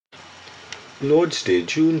Lord's Day,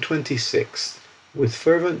 June 26th. With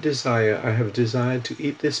fervent desire I have desired to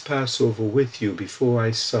eat this Passover with you before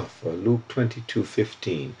I suffer. Luke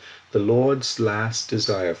 22:15. The Lord's last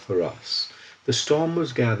desire for us. The storm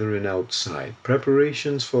was gathering outside.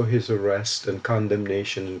 Preparations for his arrest and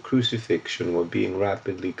condemnation and crucifixion were being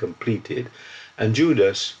rapidly completed. And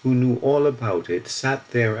Judas, who knew all about it,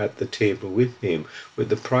 sat there at the table with him with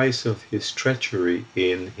the price of his treachery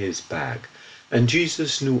in his bag. And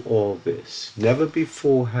Jesus knew all this. Never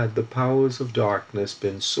before had the powers of darkness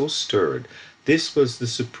been so stirred. This was the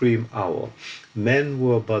supreme hour. Men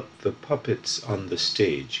were but the puppets on the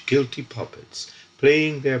stage, guilty puppets,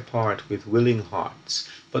 playing their part with willing hearts.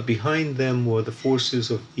 But behind them were the forces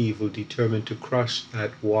of evil determined to crush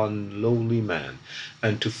that one lowly man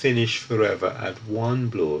and to finish forever at one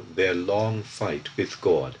blow their long fight with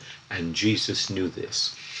God. And Jesus knew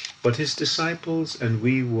this. But his disciples and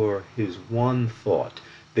we were his one thought.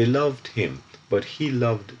 They loved him, but he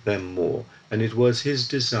loved them more, and it was his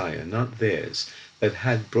desire, not theirs, that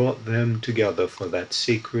had brought them together for that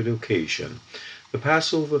sacred occasion. The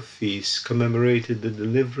Passover feast commemorated the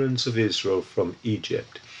deliverance of Israel from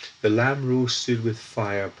Egypt. The lamb roasted with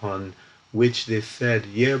fire upon which they fed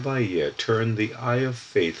year by year turned the eye of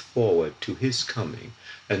faith forward to his coming.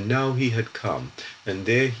 And now he had come, and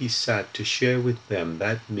there he sat to share with them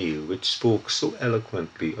that meal which spoke so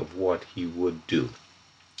eloquently of what he would do.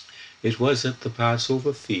 It was at the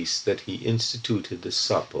Passover feast that he instituted the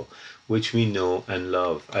supper, which we know and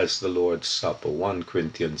love as the Lord's Supper, 1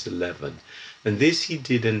 Corinthians 11. And this he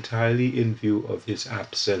did entirely in view of his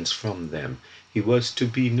absence from them. He was to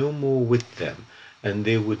be no more with them, and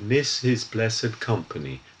they would miss his blessed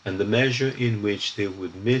company, and the measure in which they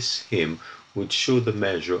would miss him would show the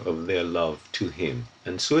measure of their love to him.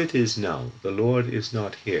 And so it is now. The Lord is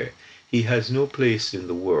not here. He has no place in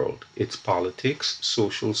the world. Its politics,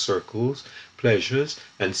 social circles, pleasures,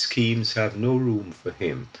 and schemes have no room for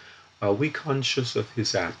him. Are we conscious of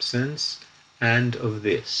his absence? And of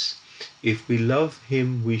this: if we love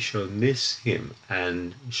him, we shall miss him,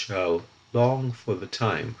 and shall long for the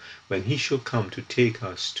time when he shall come to take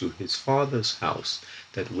us to his Father's house,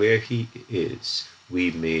 that where he is, we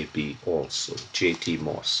may be also. J.T.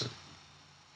 Mawson.